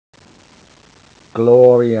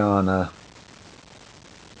Gloriana.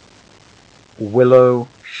 Willow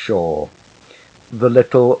Shaw, the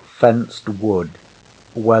little fenced wood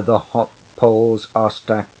where the hop poles are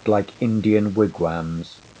stacked like Indian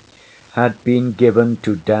wigwams, had been given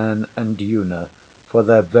to Dan and Una for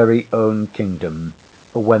their very own kingdom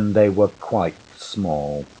when they were quite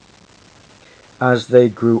small. As they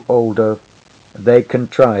grew older, they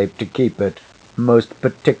contrived to keep it most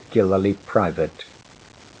particularly private.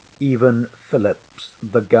 Even Phillips,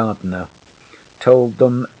 the gardener, told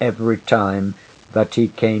them every time that he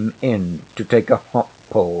came in to take a hop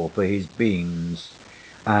pole for his beans,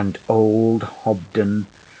 and old Hobden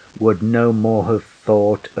would no more have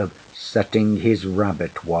thought of setting his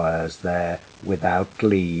rabbit wires there without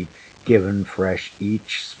leave, given fresh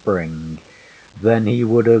each spring, than he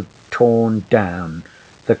would have torn down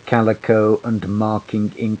the calico and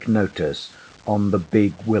marking ink notice on the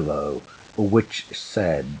big willow, which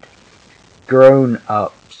said,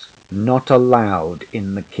 "Grown-ups not allowed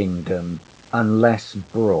in the kingdom unless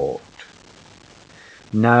brought."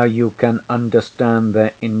 Now you can understand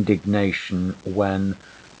their indignation when,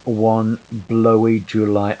 one blowy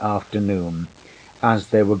July afternoon, as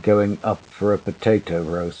they were going up for a potato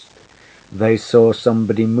roast, they saw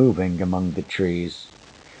somebody moving among the trees.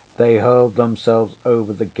 They hurled themselves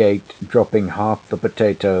over the gate, dropping half the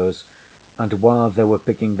potatoes, and while they were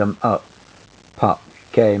picking them up, Puck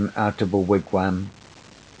came out of a wigwam.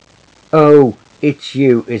 "Oh, it's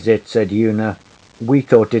you, is it?" said Una. "We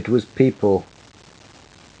thought it was people."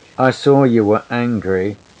 "I saw you were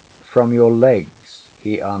angry from your legs,"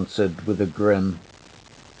 he answered with a grin.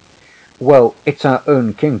 "Well, it's our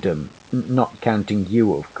own kingdom, not counting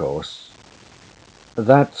you, of course."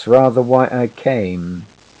 "That's rather why I came.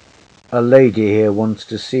 A lady here wants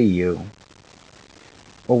to see you."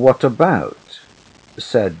 "What about?"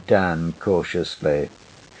 said Dan cautiously.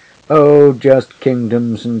 "Oh, just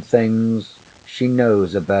kingdoms and things. She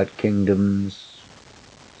knows about kingdoms."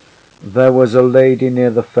 There was a lady near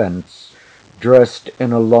the fence, dressed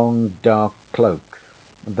in a long dark cloak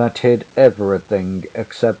that hid everything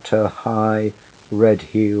except her high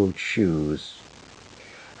red-heeled shoes.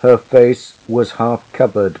 Her face was half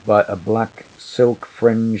covered by a black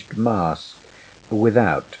silk-fringed mask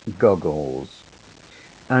without goggles,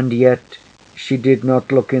 and yet she did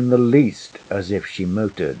not look in the least as if she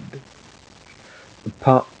motored.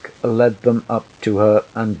 Puck led them up to her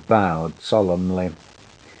and bowed solemnly.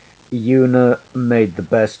 Una made the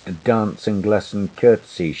best dancing lesson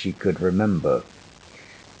curtsy she could remember.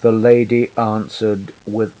 The lady answered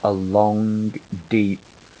with a long, deep,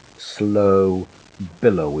 slow,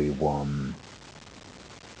 billowy one.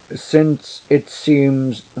 "Since it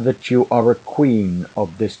seems that you are a queen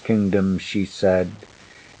of this kingdom," she said,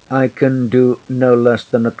 "I can do no less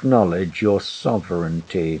than acknowledge your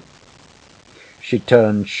sovereignty." She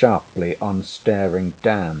turned sharply on staring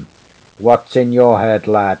Dan. "What's in your head,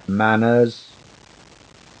 lad? Manners?"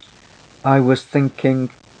 "I was thinking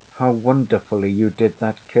how wonderfully you did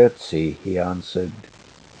that curtsy," he answered.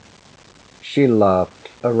 She laughed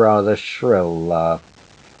a rather shrill laugh.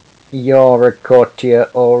 "You're a courtier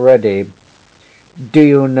already. Do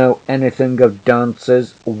you know anything of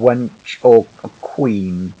dances, wench, or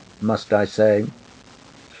queen, must I say?"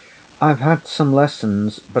 "I've had some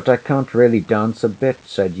lessons, but I can't really dance a bit,"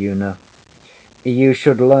 said Una. "You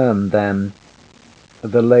should learn, then."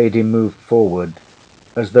 The lady moved forward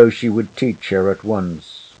as though she would teach her at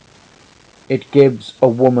once. "It gives a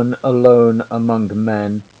woman alone among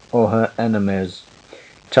men, or her enemies,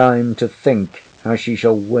 time to think how she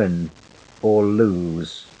shall win or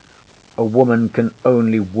lose. A woman can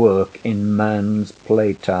only work in man's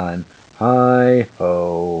playtime.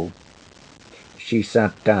 Hi-ho!" She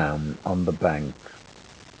sat down on the bank.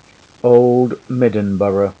 Old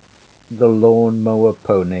Middenboro, the lawn-mower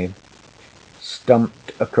pony,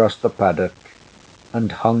 stumped across the paddock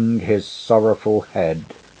and hung his sorrowful head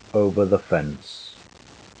over the fence.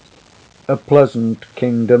 "A pleasant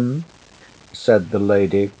kingdom," said the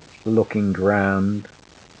lady, looking round.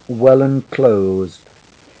 "Well enclosed.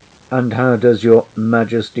 And how does your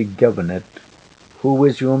Majesty govern it? Who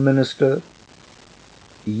is your minister?"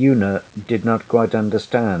 Una did not quite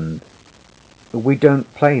understand. "We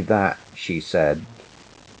don't play that," she said.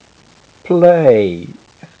 "Play!"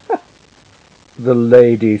 The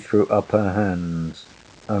lady threw up her hands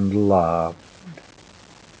and laughed.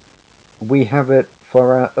 "We have it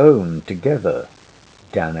for our own together,"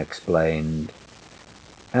 Dan explained.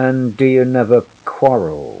 "And do you never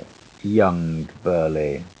quarrel, young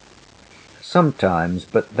Burleigh?" "Sometimes,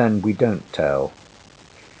 but then we don't tell."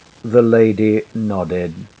 The lady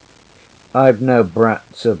nodded. "I've no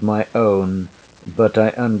brats of my own, but I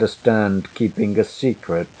understand keeping a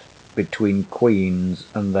secret between queens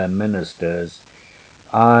and their ministers.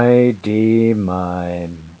 Ay de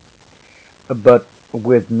mi! But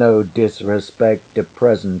with no disrespect to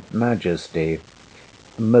present majesty,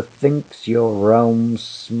 methinks your realm's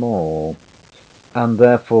small, and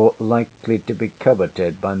therefore likely to be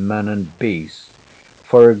coveted by man and beast.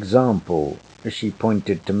 For example, she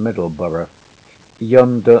pointed to Middleborough,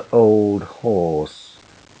 yonder old horse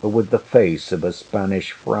with the face of a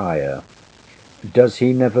Spanish friar. Does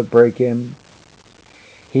he never break in?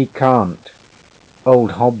 He can't.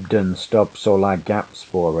 Old Hobden stops all our gaps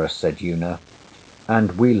for us, said Una,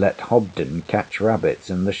 and we let Hobden catch rabbits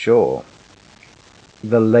in the shore.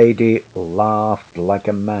 The lady laughed like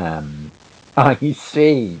a man. I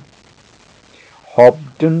see.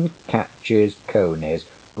 Hobden catches conies,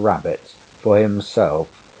 rabbits, for himself,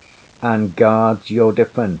 and guards your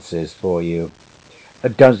defences for you.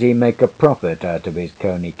 Does he make a profit out of his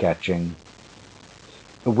coney catching?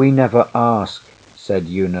 We never ask, said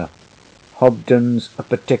Una. Hobden's a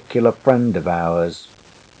particular friend of ours.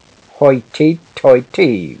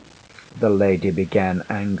 Hoity-toity, the lady began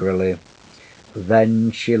angrily.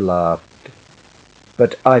 Then she laughed.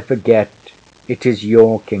 But I forget, it is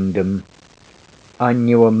your kingdom. I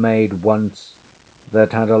knew a maid once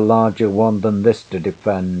that had a larger one than this to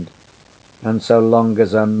defend, and so long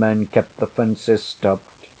as her men kept the fences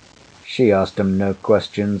stopped, she asked 'em no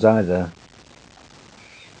questions either.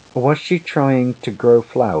 Was she trying to grow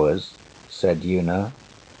flowers? Said Una.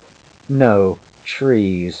 No,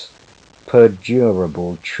 trees,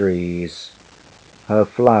 perdurable trees. Her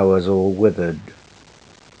flowers all withered.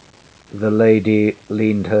 The lady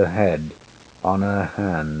leaned her head on her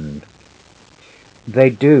hand. They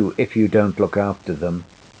do if you don't look after them.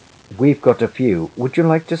 We've got a few. Would you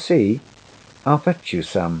like to see? I'll fetch you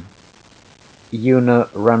some. Una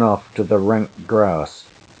ran off to the rank grass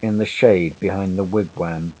in the shade behind the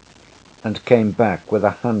wigwam, and came back with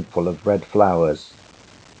a handful of red flowers.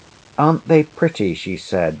 Aren't they pretty? She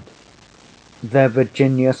said. They're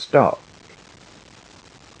Virginia stock.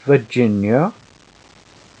 Virginia?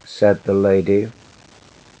 Said the lady,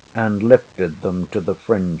 and lifted them to the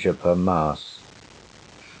fringe of her mask.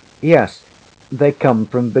 Yes, they come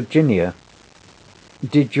from Virginia.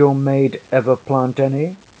 Did your maid ever plant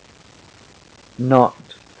any? Not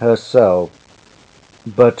herself,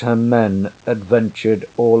 but her men adventured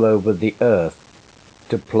all over the earth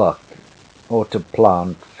to pluck or to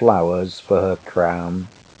plant flowers for her crown.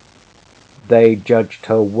 They judged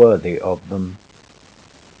her worthy of them.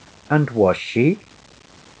 And was she?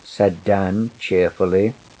 Said Dan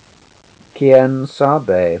cheerfully. Quien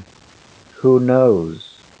sabe? Who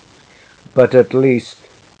knows? But at least,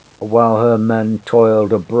 while her men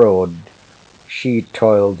toiled abroad, she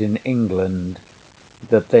toiled in England,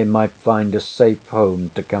 that they might find a safe home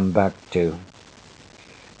to come back to.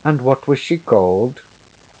 And what was she called?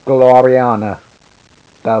 Gloriana,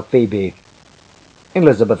 thou Phoebe,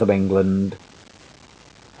 Elizabeth of England.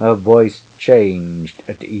 Her voice changed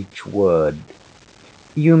at each word.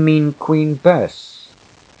 You mean Queen Bess?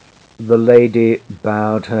 The lady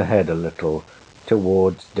bowed her head a little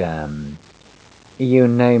towards Dan. You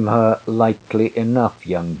name her lightly enough,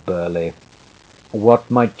 young Burley. What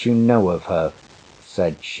might you know of her?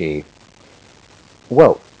 Said she.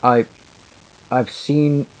 Well, I've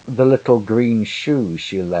seen the little green shoes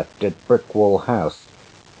she left at Brickwall House.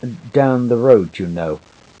 Down the road, you know.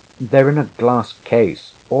 They're in a glass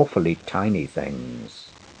case, awfully tiny things.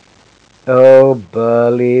 Oh,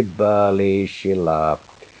 Burley, Burley, she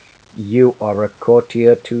laughed. You are a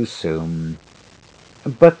courtier too soon.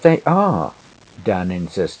 But they are, Dan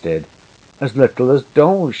insisted, as little as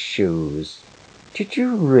doll's shoes. Did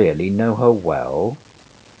you really know her well?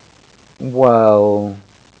 Well,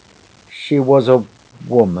 she was a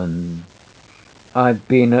woman. I've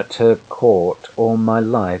been at her court all my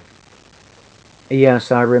life.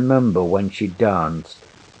 Yes, I remember when she danced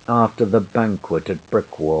after the banquet at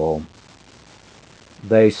Brickwall.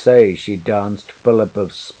 They say she danced Philip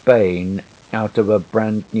of Spain out of a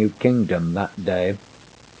brand-new kingdom that day.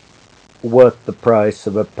 Worth the price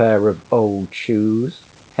of a pair of old shoes,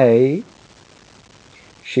 hey?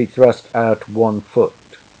 She thrust out one foot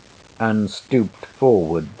and stooped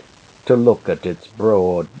forward to look at its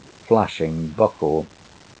broad, flashing buckle.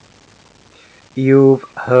 You've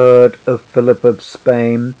heard of Philip of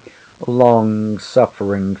Spain?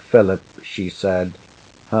 Long-suffering Philip, she said,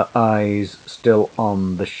 her eyes still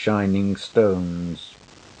on the shining stones.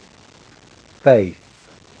 Faith,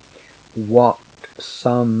 what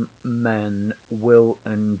some men will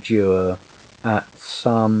endure at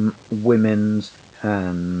some women's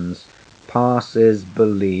hands passes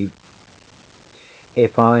belief.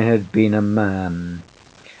 If I had been a man,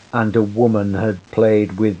 and a woman had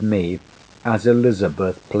played with me as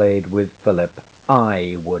Elizabeth played with Philip,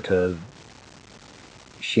 I would have.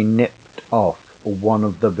 She nipped off one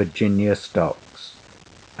of the Virginia stocks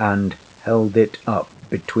and held it up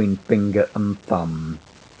between finger and thumb.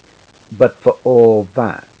 But for all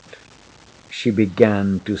that, she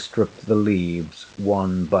began to strip the leaves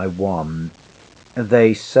one by one.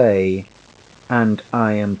 They say, and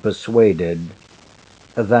I am persuaded,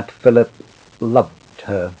 that Philip loved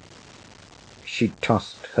her. She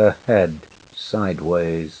tossed her head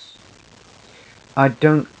sideways. "I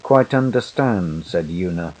don't quite understand," said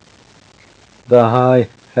Una. "The high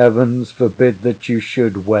heavens forbid that you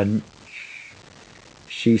should, wench."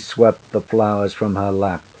 She swept the flowers from her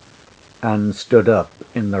lap and stood up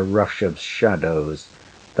in the rush of shadows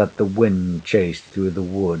that the wind chased through the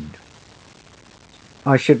wood.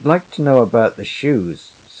 "I should like to know about the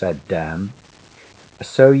shoes," said Dan.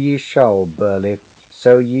 "So ye shall, Burley,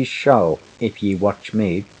 so ye shall, if ye watch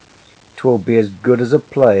me. 'Twill be as good as a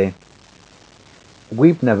play."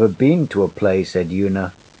 "We've never been to a play," said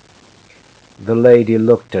Una. The lady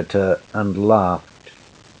looked at her and laughed.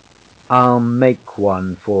 "I'll make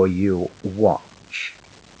one for you. Watch.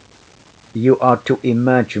 You are to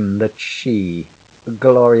imagine that she,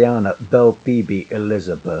 Gloriana Belphoebe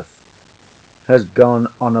Elizabeth, has gone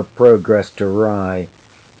on a progress to Rye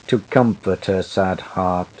to comfort her sad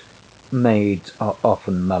heart. Maids are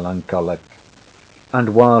often melancholic. And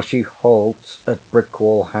while she halts at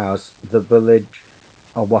Brickwall House, the village,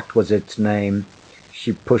 what was its name?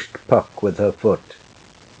 She pushed Puck with her foot.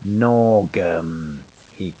 "Norgem,"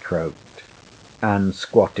 he croaked, and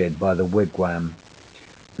squatted by the wigwam.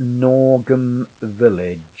 "Norgem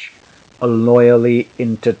village loyally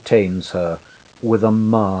entertains her with a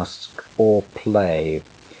masque or play,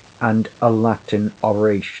 and a Latin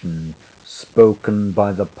oration spoken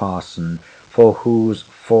by the parson, for whose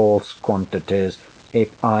false quantities, if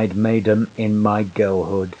I'd made 'em in my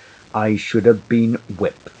girlhood, I should have been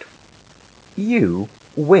whipped." "You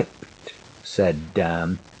whipped?" said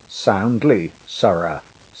Dan. "Soundly, sirrah,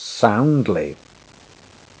 soundly.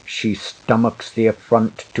 She stomachs the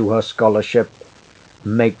affront to her scholarship,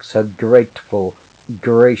 makes her grateful,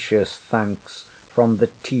 gracious thanks from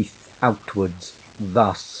the teeth outwards,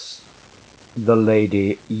 thus." The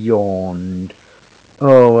lady yawned.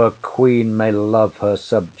 "Oh, a queen may love her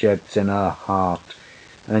subjects in her heart,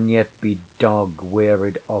 and yet be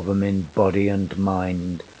dog-wearied of 'em in body and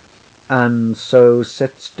mind, and so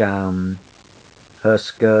sits down," her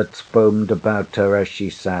skirts foamed about her as she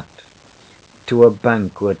sat, "to a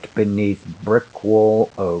banquet beneath Brickwall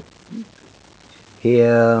oak.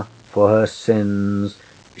 Here, for her sins,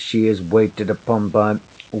 she is waited upon by,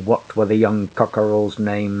 what were the young cockerels'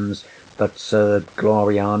 names that served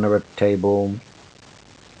Gloriana at table?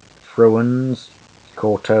 Fruins,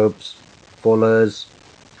 Courthopes, Fullers,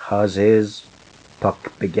 Husses,"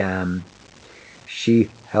 Puck began. She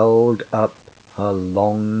held up her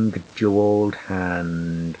long jewelled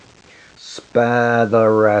hand. "Spare the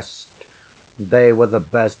rest. They were the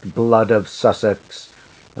best blood of Sussex,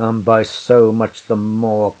 and by so much the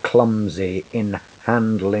more clumsy in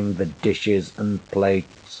handling the dishes and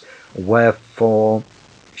plates, wherefore,"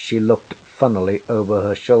 she looked funnily over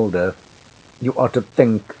her shoulder, "you are to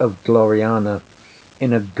think of Gloriana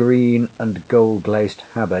in a green and gold-laced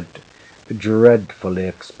habit, dreadfully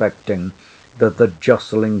expecting that the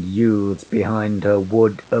jostling youths behind her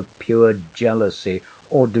would, of pure jealousy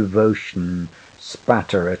or devotion,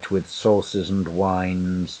 spatter it with sauces and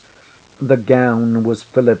wines. The gown was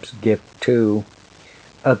Philip's gift too.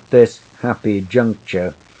 At this happy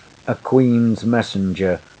juncture, a queen's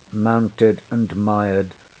messenger, mounted and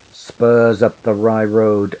mired, spurs up the Rye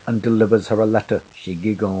road and delivers her a letter," she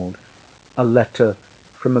giggled, "a letter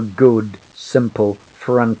from a good, simple,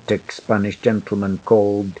 frantic Spanish gentleman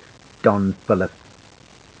called Don Philip."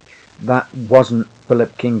 "That wasn't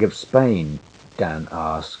Philip, King of Spain?" Dan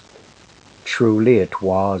asked. "Truly it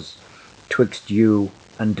was, 'twixt you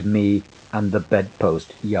and me and the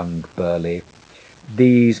bedpost, young Burley.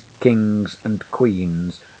 These kings and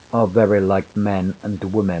queens are very like men and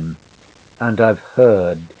women, and I've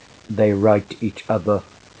heard they write each other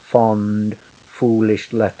fond,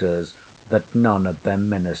 foolish letters that none of their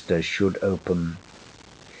ministers should open."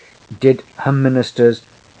 "Did her ministers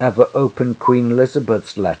ever open Queen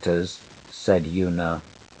Elizabeth's letters?" said Una.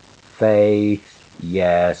 "Faith,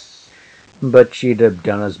 yes, but she'd have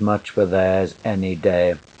done as much for theirs any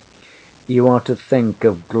day. You are to think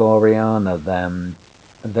of Gloriana, then.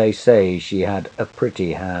 They say she had a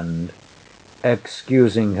pretty hand.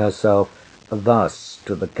 Excusing herself thus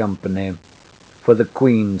to the company, for the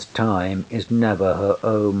Queen's time is never her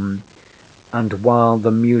own, and while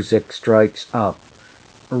the music strikes up,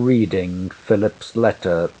 reading Philip's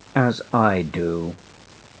letter, as I do,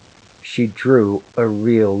 she drew a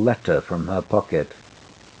real letter from her pocket,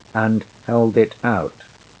 and held it out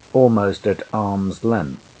almost at arm's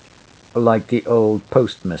length, like the old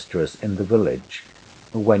postmistress in the village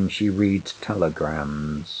when she reads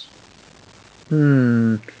telegrams.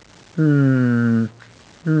 "Hm, hm,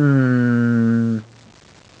 hm."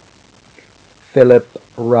 Philip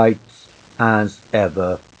writes as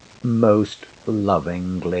ever most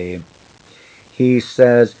lovingly. He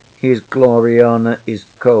says his Gloriana is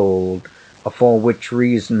cold, for which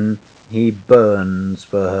reason he burns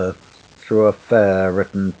for her through a fair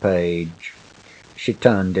written page. She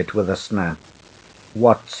turned it with a snap.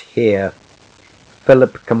 What's here?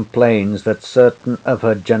 Philip complains that certain of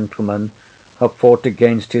her gentlemen have fought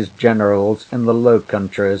against his generals in the Low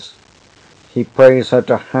Countries. He prays her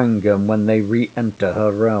to hang 'em when they re-enter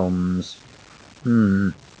her realms.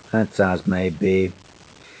 That's as may be.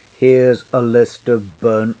 Here's a list of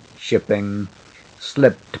burnt shipping,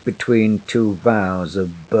 slipped between two vows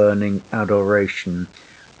of burning adoration.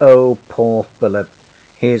 Oh, poor Philip!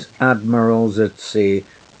 His admirals at sea,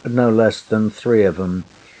 no less than 3 of 'em,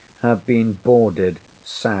 have been boarded,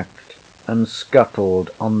 sacked, and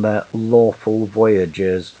scuttled on their lawful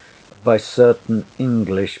voyages by certain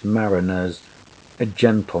English mariners,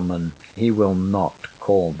 gentlemen he will not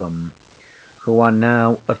call them, who are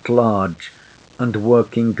now at large and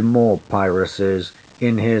working more piracies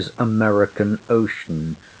in his American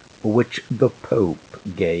Ocean, which the Pope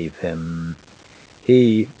gave him.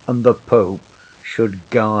 He and the Pope should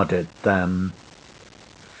guard it then.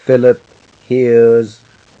 Philip hears,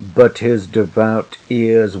 but his devout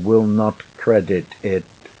ears will not credit it,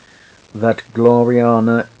 that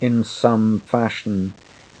Gloriana in some fashion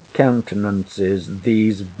countenances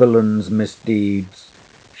these villains' misdeeds,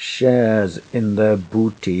 shares in their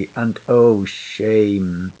booty, and, oh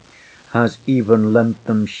shame, has even lent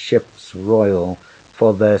them ships royal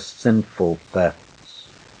for their sinful thefts.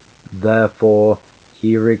 Therefore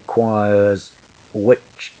he requires,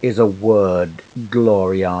 which is a word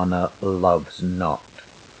Gloriana loves not,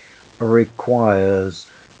 requires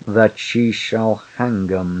that she shall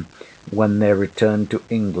hang 'em when they return to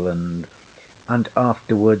England, and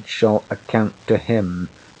afterward shall account to him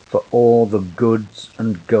for all the goods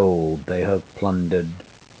and gold they have plundered.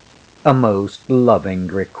 A most loving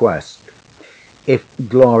request. If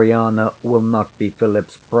Gloriana will not be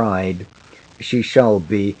Philip's bride, she shall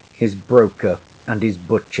be his broker and his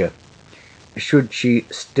butcher. Should she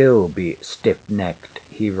still be stiff-necked,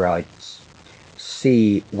 he writes,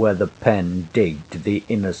 see where the pen digged the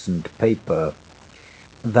innocent paper,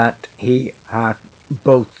 that he hath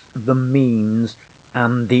both the means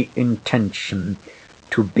and the intention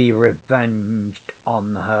to be revenged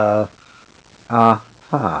on her.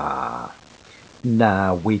 Aha!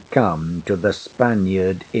 Now we come to the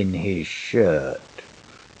Spaniard in his shirt.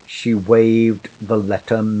 She waved the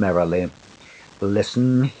letter merrily.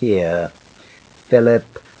 Listen here.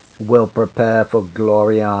 Philip will prepare for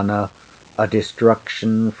Gloriana a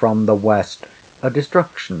destruction from the west,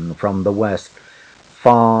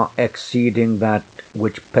 far exceeding that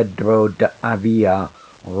which Pedro de Avila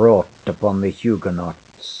wrought upon the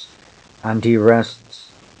Huguenots. And he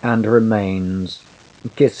rests and remains,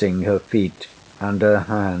 kissing her feet and her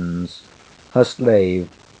hands, her slave,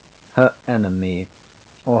 her enemy,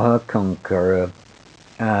 or her conqueror,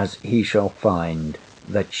 as he shall find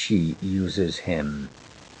that she uses him.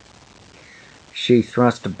 She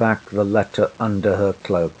thrust back the letter under her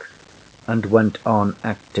cloak, and went on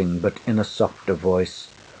acting, but in a softer voice.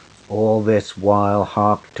 All this while,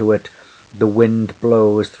 hark to it! The wind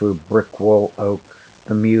blows through Brickwall Oak,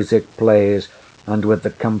 the music plays, and with the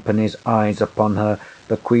company's eyes upon her,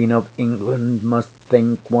 the Queen of England must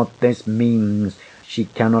think what this means. She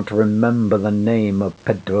cannot remember the name of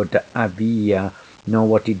Pedro de Avila, nor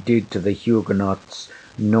what he did to the Huguenots,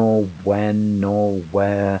 nor when, nor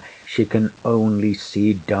where. She can only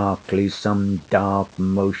see darkly some dark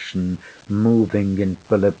motion moving in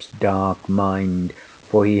Philip's dark mind,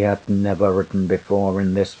 for he hath never written before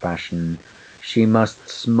in this fashion. She must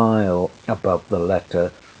smile above the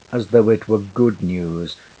letter, as though it were good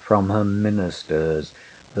news from her ministers,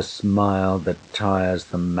 the smile that tires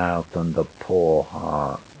the mouth and the poor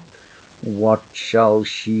heart. What shall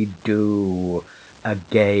she do?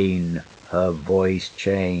 Again her voice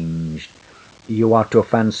changed. You are to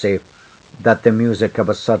fancy that the music of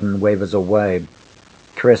a sudden wavers away.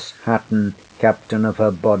 Chris Hatton, captain of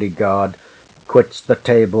her bodyguard, quits the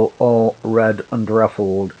table all red and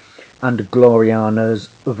ruffled, and Gloriana's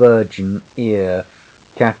virgin ear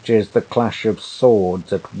catches the clash of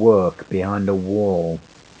swords at work behind a wall.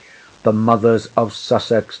 The mothers of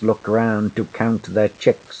Sussex look round to count their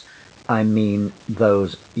chicks, I mean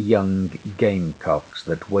those young gamecocks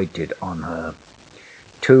that waited on her.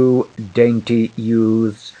 Two dainty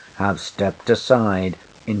youths have stepped aside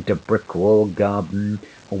into Brickwall garden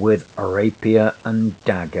with rapier and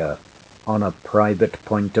dagger on a private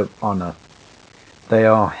point of honour. They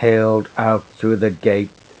are haled out through the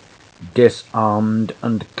gate, disarmed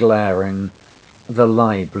and glaring, the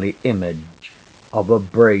lively image of a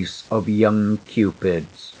brace of young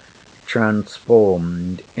Cupids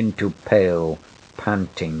transformed into pale,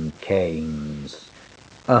 panting canes.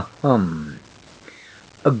 Ahem!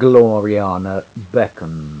 Gloriana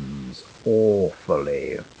beckons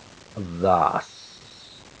awfully. Thus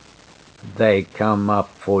they come up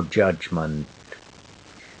for judgment.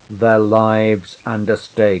 Their lives and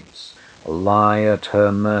estates lie at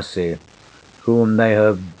her mercy, whom they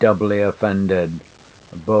have doubly offended,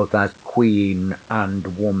 both as queen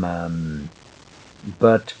and woman.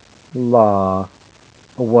 But, la!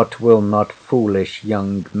 what will not foolish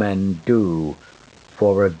young men do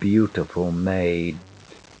for a beautiful maid?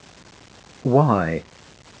 Why,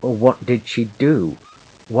 what did she do?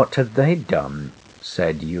 What had they done?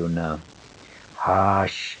 said Una.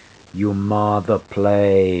 Hush! You mar the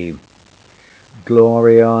play.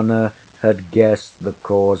 Gloriana had guessed the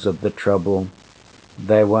cause of the trouble.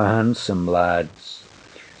 They were handsome lads.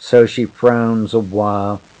 So she frowns a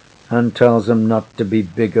while and tells 'em not to be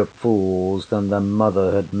bigger fools than their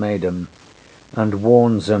mother had made 'em, and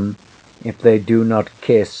warns 'em if they do not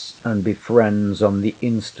kiss and be friends on the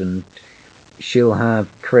instant, she'll have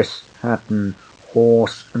Chris Hatton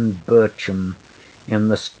hoarse and bircham in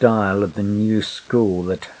the style of the new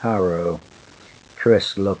school at Harrow.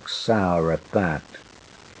 Chris looks sour at that.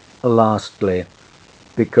 Lastly,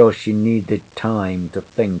 because she needed time to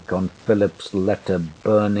think on Philip's letter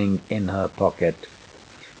burning in her pocket,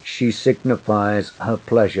 she signifies her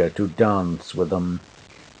pleasure to dance with 'em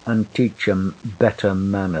and teach 'em better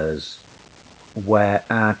manners,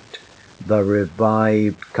 whereat the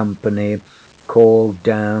revived company call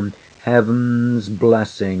down heaven's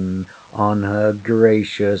blessing on her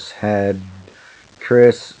gracious head.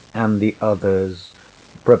 Chris and the others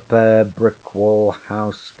prepare Brickwall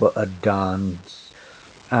House for a dance,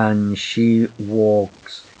 and she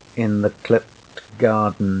walks in the clipped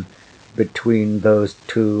garden between those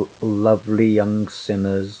two lovely young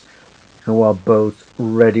sinners who are both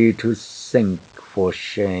ready to sink for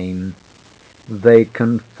shame. They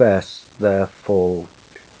confess their fault.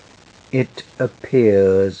 It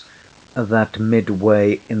appears that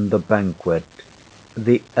midway in the banquet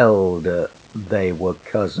the elder, they were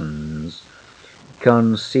cousins,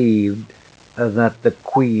 conceived that the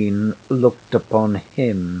Queen looked upon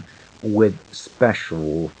him with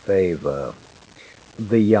special favour.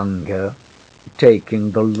 The younger,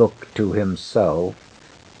 taking the look to himself,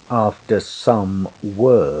 after some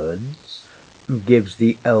words, gives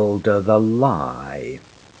the elder the lie.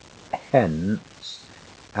 Hence,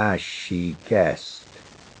 as she guessed,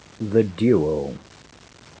 the duel.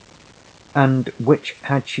 And which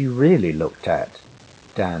had she really looked at?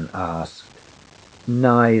 Dan asked.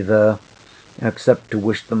 Neither, except to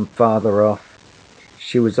wish them farther off.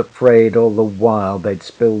 She was afraid all the while they'd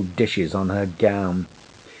spill dishes on her gown.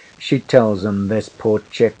 She tells 'em this, poor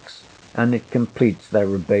chicks, and it completes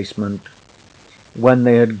their abasement. When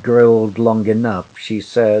they had grilled long enough, she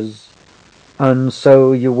says, "And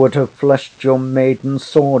so you would have fleshed your maiden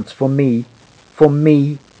swords for me? For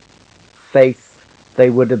me? Faith, they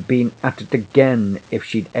would have been at it again if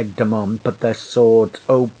she'd egged 'em on, but their swords,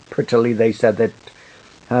 oh, prettily they said it,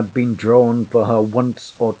 had been drawn for her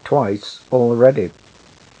once or twice already."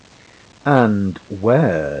 "And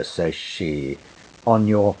where," says she, "on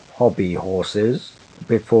your hobby horses,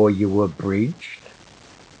 before you were breeched?"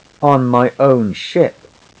 "On my own ship,"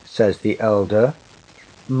 says the elder.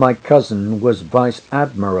 "My cousin was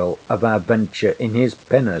vice-admiral of our venture in his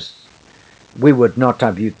pinnace. We would not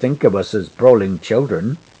have you think of us as brawling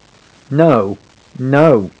children." "No,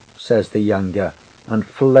 no," says the younger, and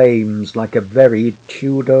flames like a very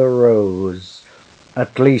Tudor rose.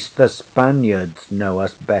 "At least the Spaniards know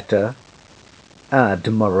us better."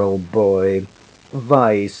 "Admiral boy,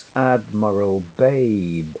 vice-admiral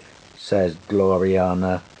babe," says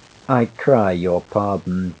Gloriana, "I cry your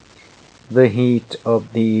pardon. The heat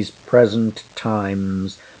of these present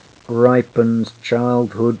times ripens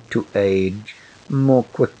childhood to age more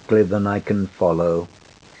quickly than I can follow.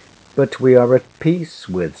 But we are at peace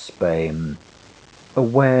with Spain.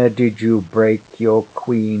 Where did you break your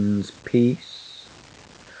queen's peace?"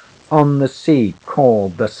 on the sea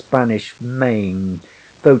called the Spanish Main,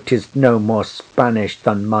 though 'tis no more Spanish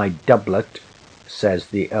than my doublet, says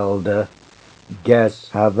the elder. Guess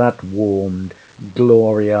how that warmed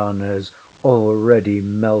Gloriana's already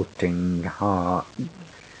melting heart.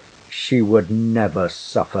 She would never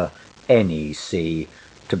suffer any sea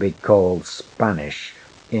to be called Spanish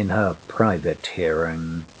in her private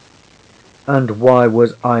hearing. And why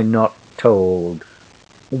was I not told?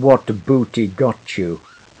 What booty got you,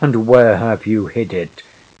 and where have you hid it?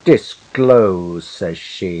 Disclose, says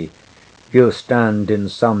she. You stand in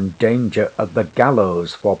some danger of the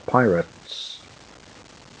gallows for pirates.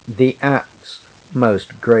 The axe,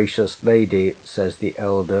 most gracious lady, says the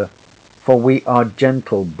elder, for we are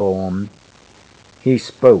gentle born. He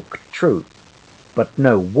spoke truth, but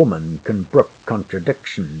no woman can brook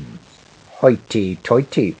contradiction. Hoity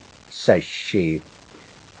toity, says she,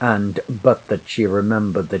 and but that she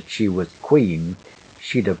remembered that she was queen,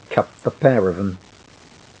 she'd have kept the pair of 'em.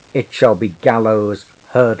 It shall be gallows,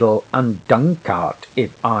 hurdle, and dung-cart,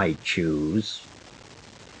 if I choose.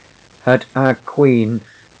 Had our queen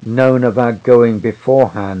known of our going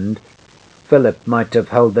beforehand, Philip might have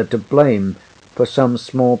held her to blame for some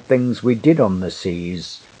small things we did on the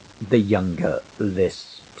seas, the younger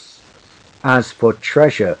lisps. As for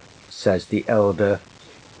treasure, says the elder,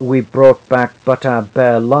 we brought back but our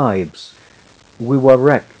bare lives. We were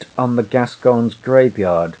wrecked on the Gascon's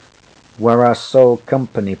graveyard, where our sole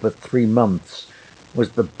company for 3 months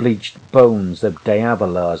was the bleached bones of De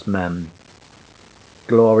Avilar's men.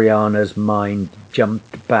 Gloriana's mind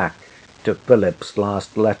jumped back to Philip's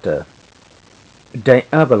last letter. De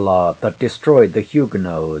Avilar that destroyed the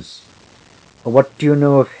Huguenots. What do you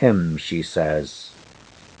know of him? She says.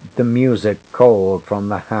 The music called from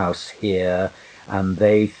the house here, and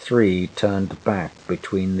they 3 turned back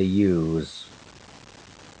between the yews.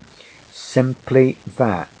 Simply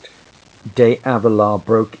that. De Avilar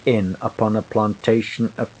broke in upon a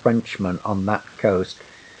plantation of Frenchmen on that coast,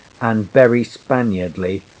 and very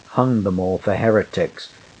Spaniardly hung them all for heretics,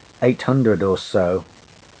 800 or so.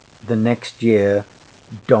 The next year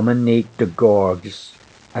Dominique de Gorges,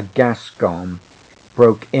 a Gascon,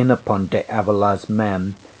 broke in upon De Avilar's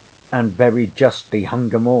men, and very justly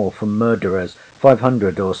hung 'em all for murderers,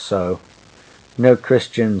 500 or so. No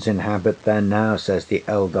Christians inhabit there now, says the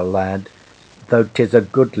elder lad, though 'tis a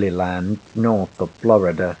goodly land north of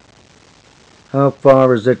Florida. How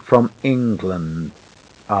far is it from England?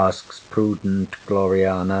 Asks prudent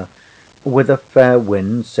Gloriana. With a fair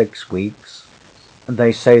wind 6 weeks.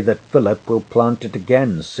 They say that Philip will plant it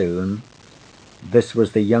again soon. This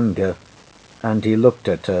was the younger, and he looked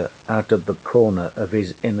at her out of the corner of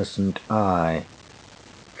his innocent eye.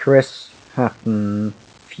 Chris Hatton,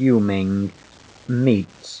 fuming,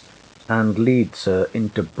 meets and leads her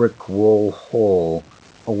into Brickwall Hall,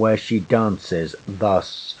 where she dances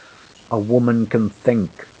thus. A woman can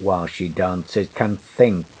think while she dances, can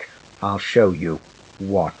think. I'll show you.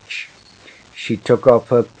 Watch. She took off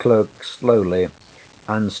her cloak slowly,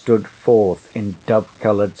 and stood forth in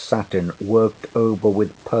dove-coloured satin worked over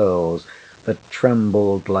with pearls that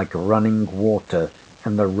trembled like running water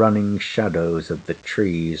in the running shadows of the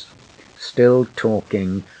trees. Still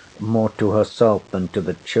talking, more to herself than to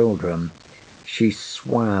the children, she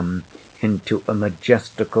swam into a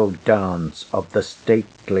majestical dance of the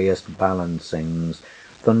stateliest balancings,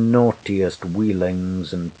 the naughtiest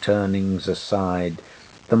wheelings and turnings aside,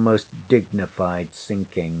 the most dignified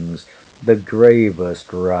sinkings, the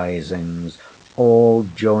gravest risings, all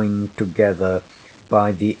joined together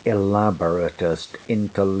by the elaboratest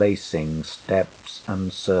interlacing steps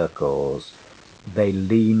and circles. They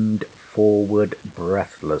leaned forward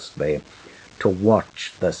breathlessly to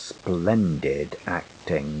watch the splendid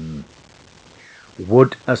acting.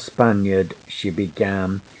 Would a Spaniard, she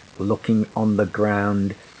began, looking on the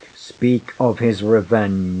ground, speak of his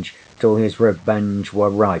revenge till his revenge were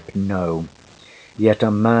ripe? No. Yet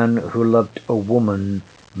a man who loved a woman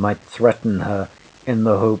might threaten her in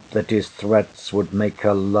the hope that his threats would make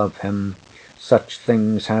her love him. Such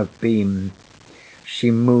things have been.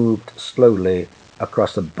 She moved slowly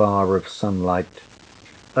across a bar of sunlight.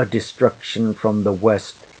 A destruction from the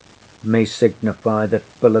west may signify that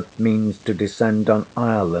Philip means to descend on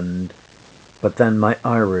Ireland, but then my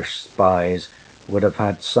Irish spies would have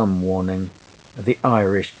had some warning. The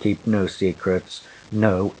Irish keep no secrets.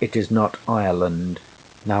 No, it is not Ireland.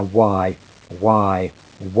 Now why?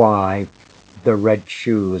 The red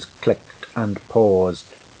shoes clicked and paused.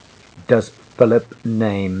 Does Philip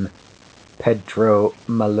name Pedro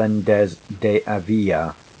Melendez de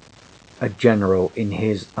Avila, a general in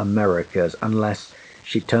his Americas, unless,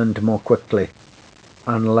 she turned more quickly,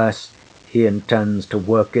 unless he intends to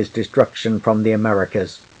work his destruction from the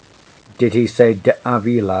Americas? Did he say de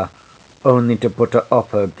Avila only to put her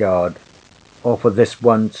off her guard? Or for this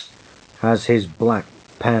once has his black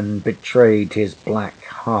pen betrayed his black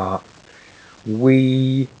heart?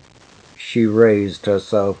 We—" she raised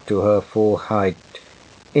herself to her full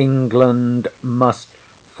height—"England must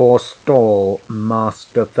forestall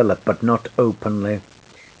Master Philip, but not openly."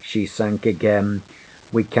 She sank again.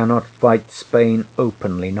 "We cannot fight Spain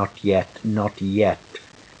openly, not yet, not yet."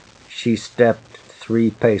 She stepped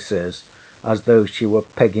 3 paces, as though she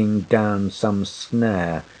were pegging down some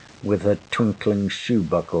snare with her twinkling shoe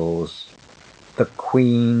buckles. "The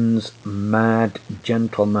Queen's mad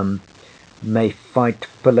gentlemen may fight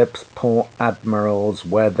Philip's poor admirals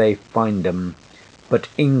where they find 'em, but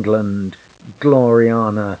England,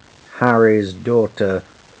 Gloriana, Harry's daughter,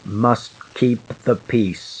 must keep the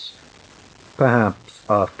peace. Perhaps,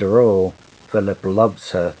 after all, Philip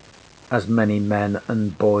loves her, as many men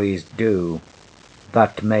and boys do.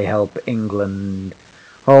 That may help England.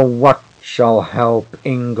 Oh, what shall help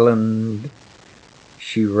England?"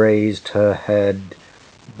 She raised her head,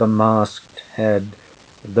 the masked head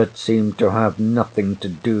that seemed to have nothing to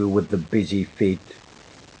do with the busy feet,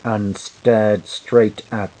 and stared straight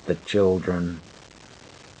at the children.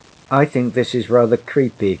 "I think this is rather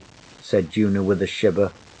creepy," said Una with a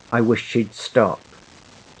shiver. "I wish she'd stop."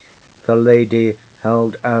 The lady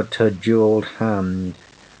held out her jewelled hand,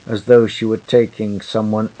 as though she were taking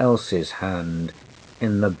some one else's hand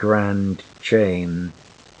in the grand chain.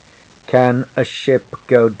 "Can a ship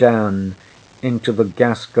go down into the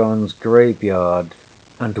Gascons' graveyard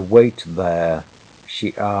and wait there?"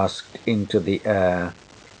 she asked into the air,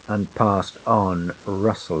 and passed on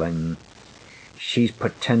rustling. "She's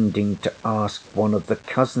pretending to ask one of the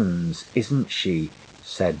cousins, isn't she?"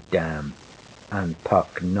 said Dan, and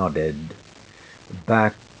Puck nodded.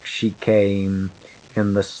 Back she came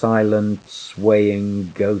in the silent,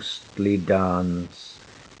 swaying, ghostly dance.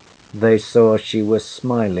 They saw she was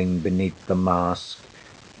smiling beneath the mask,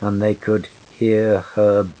 and they could hear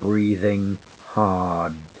her breathing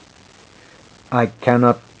hard. "I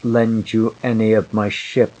cannot lend you any of my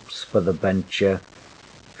ships for the venture.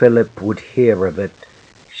 Philip would hear of it,"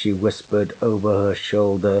 she whispered over her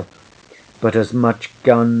shoulder. "But as much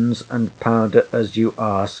guns and powder as you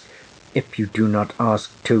ask, if you do not ask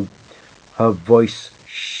too." Her voice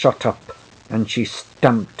shot up, and she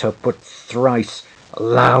stamped her foot thrice.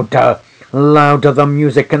 "Louder! Louder! The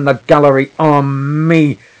music in the gallery! Ah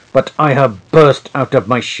me! But I have burst out of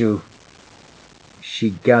my shoe."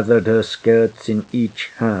 She gathered her skirts in each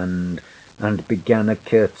hand and began a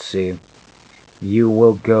curtsy. "You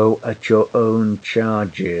will go at your own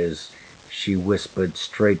charges," she whispered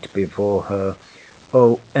straight before her.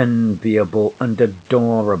 "O enviable and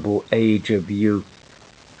adorable age of youth!"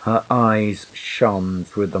 Her eyes shone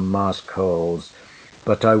through the mask holes.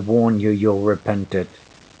 "But I warn you you'll repent it.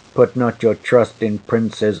 Put not your trust in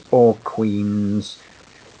princes or queens.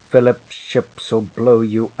 Philip's ships'll blow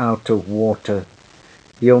you out of water.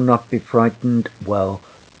 You'll not be frightened? Well,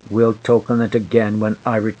 we'll talk on it again when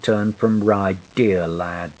I return from Rye, dear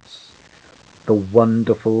lads." The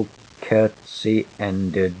wonderful curtsy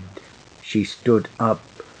ended. She stood up.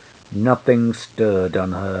 Nothing stirred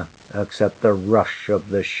on her except the rush of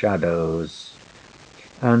the shadows.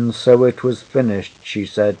 "And so it was finished," she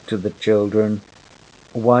said to the children.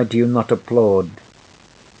 "Why do you not applaud?"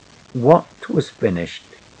 "What was finished?"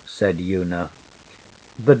 said Una.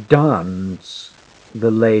 "The dance,"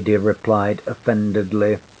 the lady replied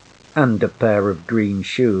offendedly, "and a pair of green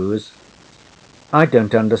shoes." "I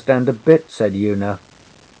don't understand a bit," said Una.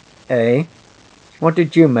 "Eh? What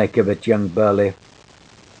did you make of it, young Burleigh?"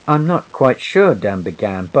 "I'm not quite sure," Dan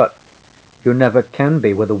began, "but—" "You never can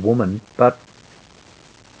be with a woman. But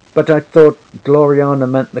I thought Gloriana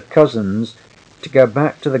meant the cousins to go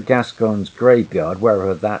back to the Gascons' graveyard,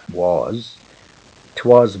 wherever that was.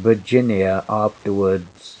 'Twas Virginia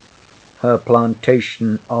afterwards. Her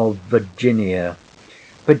plantation of Virginia.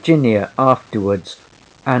 Virginia afterwards,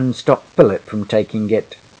 and stop Philip from taking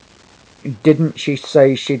it. Didn't she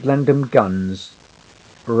say she'd lend 'em guns?"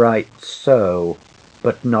 "Right so,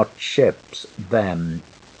 but not ships then."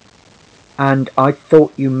 "And I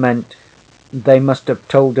thought you meant they must have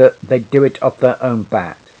told her they'd do it off their own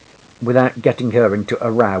bat, without getting her into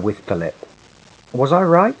a row with Philip. Was I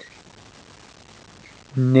right?"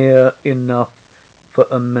 "Near enough for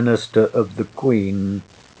a minister of the Queen.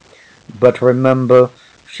 But remember,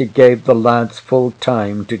 she gave the lads full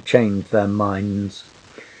time to change their minds.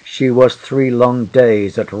 She was 3 long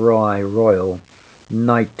days at Rye Royal,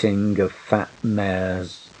 knighting of fat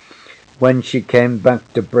mares. When she came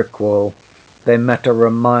back to Brickwall, They met her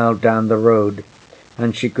a mile down the road,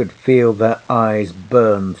 and she could feel their eyes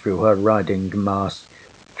burn through her riding mask.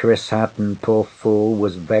 Chris Hatton, poor fool,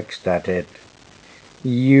 was vexed at it.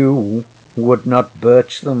 "You would not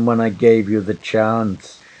birch them when I gave you the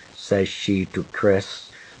chance," says she to Chris.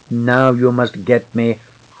 "Now you must get me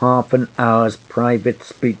half an hour's private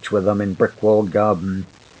speech with them in Brickwall Garden.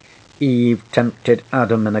 Eve tempted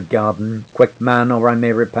Adam in a garden. Quick, man, or I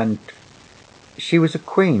may repent." "She was a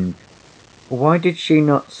queen. Why did she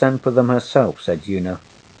not send for them herself?" said Una.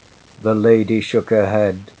 The lady shook her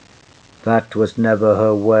head. "That was never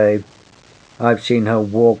her way. I've seen her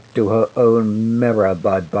walk to her own mirror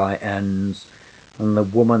by ends, and the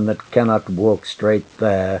woman that cannot walk straight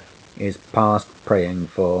there is past praying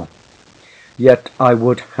for. Yet I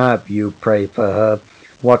would have you pray for her.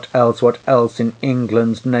 What else in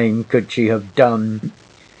England's name could she have done?"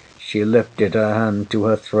 She lifted her hand to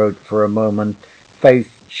her throat for a moment.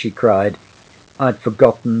 "Faith," she cried, "I'd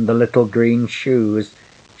forgotten the little green shoes.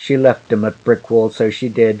 She left 'em at Brickwall, so she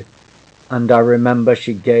did. And I remember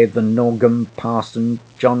she gave the Norgem parson,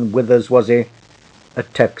 John Withers was he, a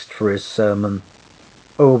text for his sermon.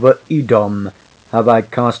 'Over Edom have I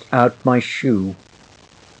cast out my shoe.'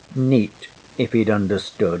 Neat, if he'd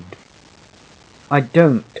understood." "I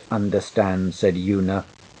don't understand," said Una.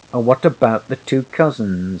 "What about the two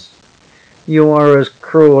cousins?" "You are as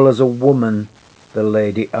cruel as a woman," the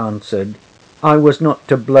lady answered. "I was not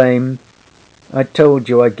to blame. I told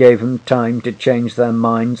you I gave 'em time to change their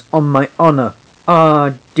minds. On my honour,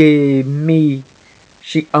 ah, dear me,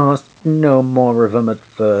 she asked no more of 'em at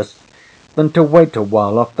first than to wait a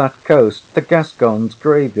while off that coast, the Gascons'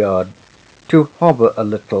 Graveyard, to hover a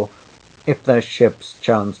little, if their ships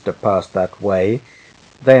chanced to pass that way.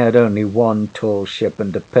 They had only one tall ship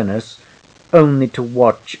and a pinnace, only to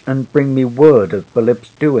watch and bring me word of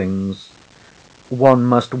Philip's doings. One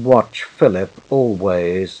must watch Philip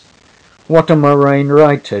always. What a murrain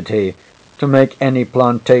right had he to make any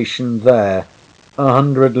plantation there,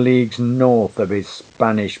 100 leagues north of his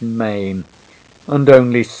Spanish Main, and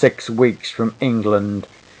only 6 weeks from England?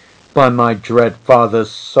 By my dread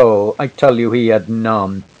father's soul, I tell you he had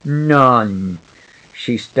none, none!"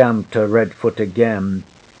 She stamped her red foot again,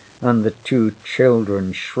 and the two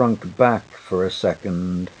children shrunk back for a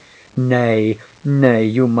second. "Nay, nay,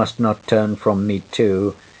 you must not turn from me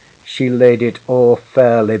too." She laid it all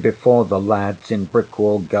fairly before the lads in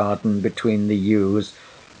Brickwall Garden between the yews.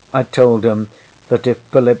 I told 'em that if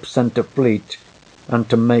Philip sent a fleet, and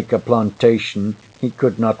to make a plantation, he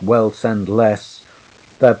could not well send less.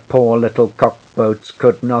 Their poor little cock-boats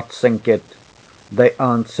could not sink it. They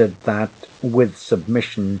answered that, with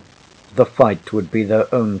submission, the fight would be their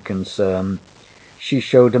own concern. She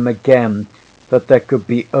showed 'em again that there could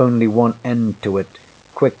be only one end to it,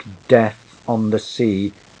 quick death on the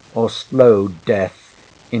sea, or slow death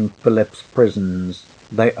in Philip's prisons.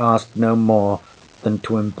 They asked no more than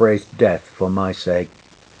to embrace death for my sake.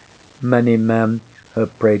 Many men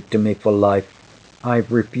have prayed to me for life.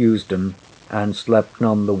 I've refused 'em, and slept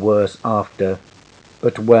none the worse after.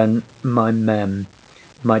 But when my men,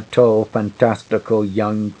 my tall fantastical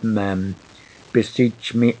young men,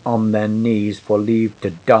 beseech me on their knees for leave to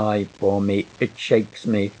die for me, it shakes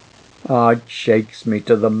me. Ah, it shakes me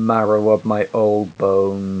to the marrow of my old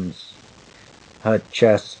bones." Her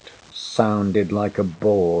chest sounded like a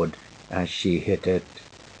board as she hit it.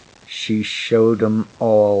 She showed 'em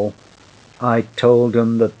all. I told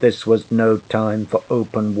 'em that this was no time for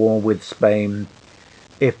open war with Spain.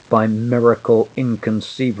 If by miracle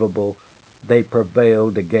inconceivable they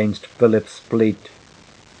prevailed against Philip's fleet,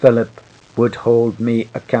 Philip would hold me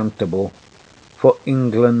accountable. For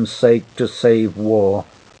England's sake, to save war,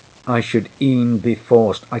 I should e'en be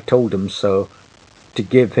forced, I told 'em so, to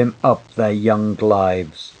give him up their young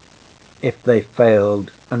lives. If they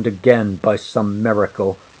failed, and again by some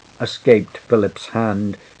miracle escaped Philip's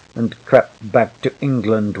hand, and crept back to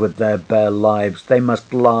England with their bare lives, they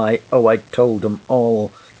must lie, oh, I told 'em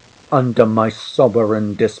all, under my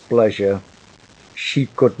sovereign displeasure. She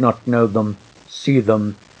could not know them, see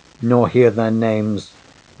them, nor hear their names,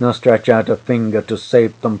 nor stretch out a finger to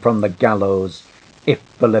save them from the gallows, if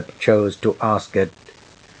Philip chose to ask it.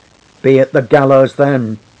 "Be it the gallows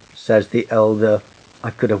then," says the elder.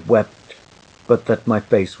 I could have wept, but that my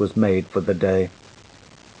face was made for the day.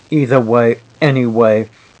 "Either way, any way,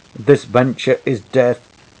 this venture is death,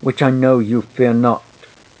 which I know you fear not.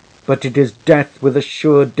 But it is death with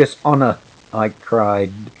assured dishonour," I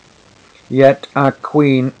cried. "Yet our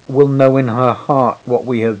queen will know in her heart what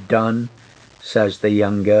we have done," says the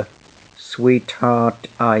younger. "Sweetheart,"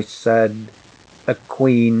 I said, "a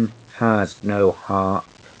queen has no heart."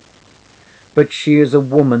 "But she is a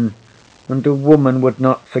woman, and a woman would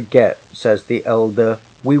not forget, says the elder.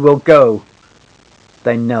 We will go.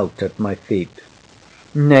 They knelt at my feet.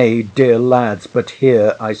 Nay, dear lads, but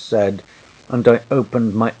here, I said, and I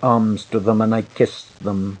opened my arms to them, and I kissed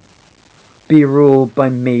them. Be ruled by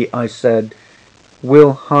me, I said.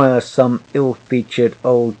 We'll hire some ill-featured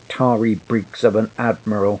old tarry breeks of an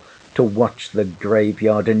admiral to watch the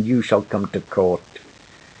graveyard, and you shall come to court.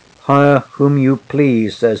 Hire whom you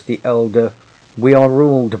please, says the elder. We are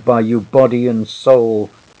ruled by you, body and soul.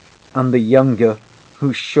 And the younger,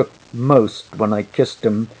 who shook most when I kissed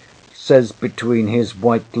him, says between his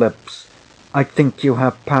white lips, I think you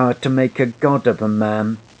have power to make a god of a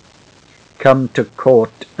man. Come to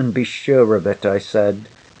court and be sure of it, I said.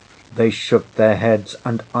 They shook their heads,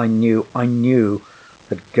 and I knew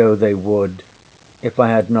that go they would. If I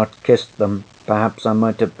had not kissed them, perhaps I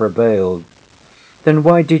might have prevailed. Then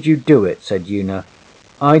why did you do it? Said Una.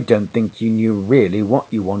 I don't think you knew really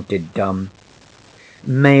what you wanted done.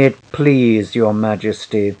 May it please your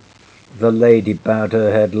Majesty, the lady bowed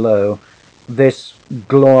her head low, this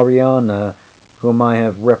Gloriana, whom I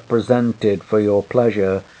have represented for your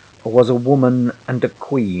pleasure, was a woman and a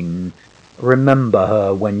queen. Remember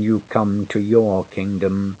her when you come to your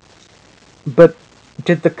kingdom. But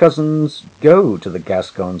did the cousins go to the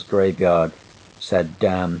Gascon's graveyard? Said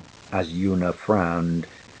Dan, as Una frowned.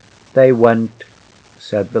 They went,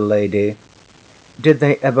 said the lady. Did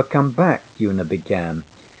they ever come back? Una began.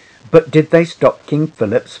 But did they stop King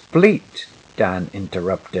Philip's fleet? Dan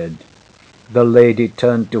interrupted. The lady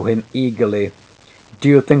turned to him eagerly. Do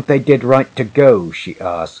you think they did right to go? She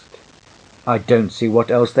asked. I don't see what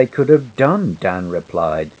else they could have done, Dan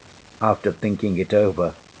replied, after thinking it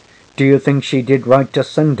over. Do you think she did right to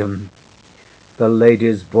send 'em? The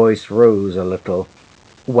lady's voice rose a little.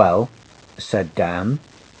 Well, said Dan,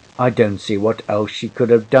 I don't see what else she could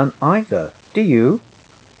have done either. Do you?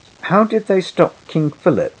 How did they stop King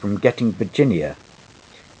Philip from getting Virginia?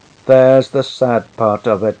 There's the sad part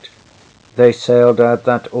of it. They sailed out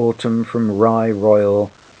that autumn from Rye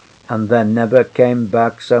Royal, and there never came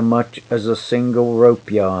back so much as a single rope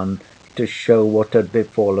yarn to show what had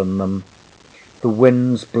befallen them. The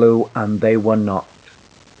winds blew, and they were not.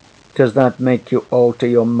 Does that make you alter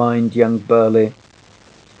your mind, young Burley?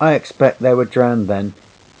 I expect they were drowned then.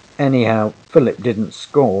 Anyhow, Philip didn't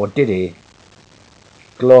score, did he?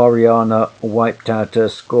 Gloriana wiped out her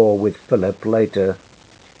score with Philip later.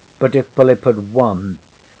 But if Philip had won,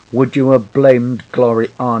 would you have blamed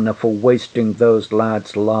Gloriana for wasting those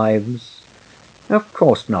lads' lives? Of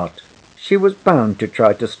course not. She was bound to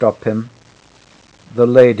try to stop him. The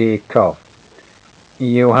lady coughed.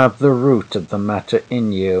 You have the root of the matter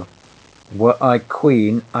in you. Were I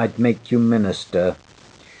queen, I'd make you minister.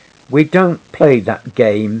 We don't play that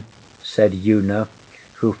game, said Una,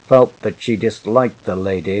 who felt that she disliked the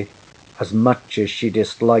lady as much as she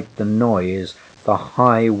disliked the noise the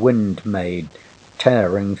high wind made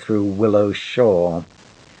tearing through Willow Shaw.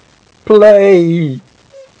 Play,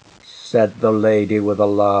 said the lady with a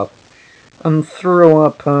laugh, and threw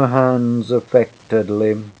up her hands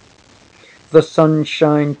affectedly. The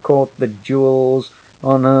sunshine caught the jewels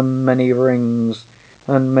on her many rings,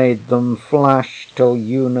 and made them flash till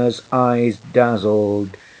Una's eyes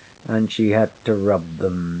dazzled, and she had to rub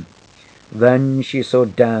them. Then she saw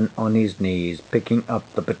Dan on his knees, picking up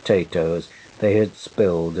the potatoes they had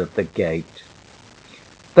spilled at the gate.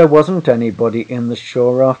 There wasn't anybody in the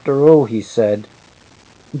shore after all, he said.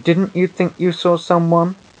 Didn't you think you saw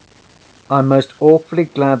someone? I'm most awfully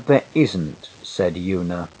glad there isn't, said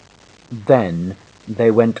Una. Then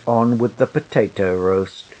they went on with the potato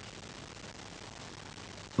roast.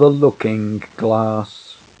 The Looking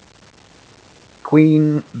Glass.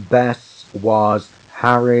 Queen Bess was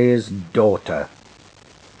Harry's daughter.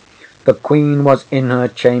 The Queen was in her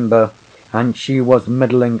chamber, and she was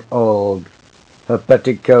middling old. Her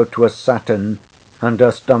petticoat was satin, and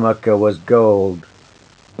her stomacher was gold.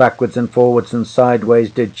 Backwards and forwards and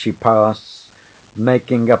sideways did she pass,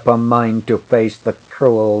 making up her mind to face the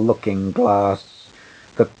cruel looking glass.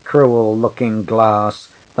 The cruel looking glass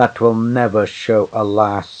that will never show a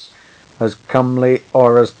lass as comely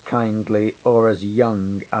or as kindly or as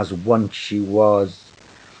young as once she was.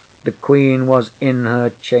 The Queen was in her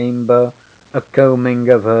chamber, a combing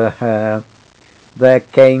of her hair. There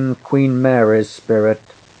came Queen Mary's spirit,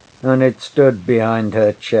 and it stood behind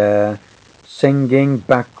her chair, singing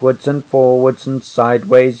backwards and forwards and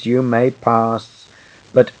sideways you may pass,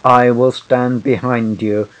 but I will stand behind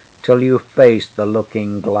you till you face the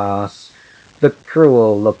looking glass, the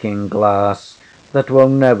cruel looking glass that will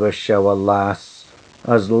never show a lass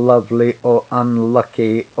as lovely or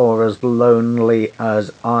unlucky or as lonely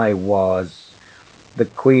as I was. The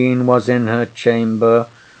Queen was in her chamber,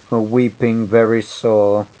 weeping very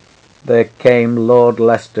sore. There came Lord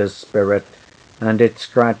Leicester's spirit, and it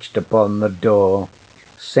scratched upon the door,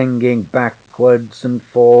 singing, "Backwards and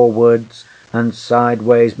forwards and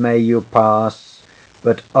sideways may you pass,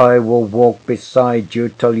 but I will walk beside you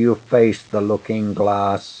till you face the looking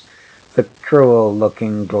glass, the cruel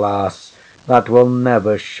looking glass that will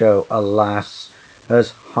never show a lass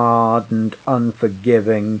as hard and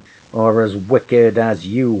unforgiving or as wicked as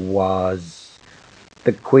you was."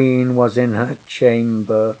 The Queen was in her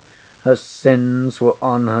chamber, her sins were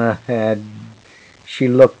on her head. She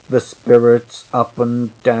looked the spirits up and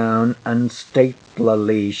down, and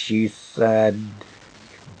statelily she said,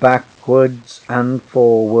 "Backwards and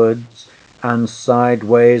forwards and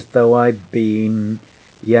sideways though I've been,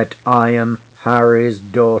 yet I am Harry's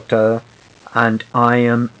daughter, and I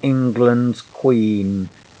am England's Queen."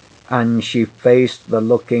 And she faced the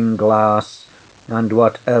looking glass and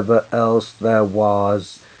whatever else there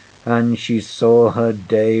was, and she saw her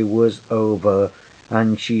day was over,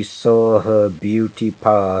 and she saw her beauty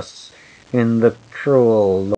pass in the cruel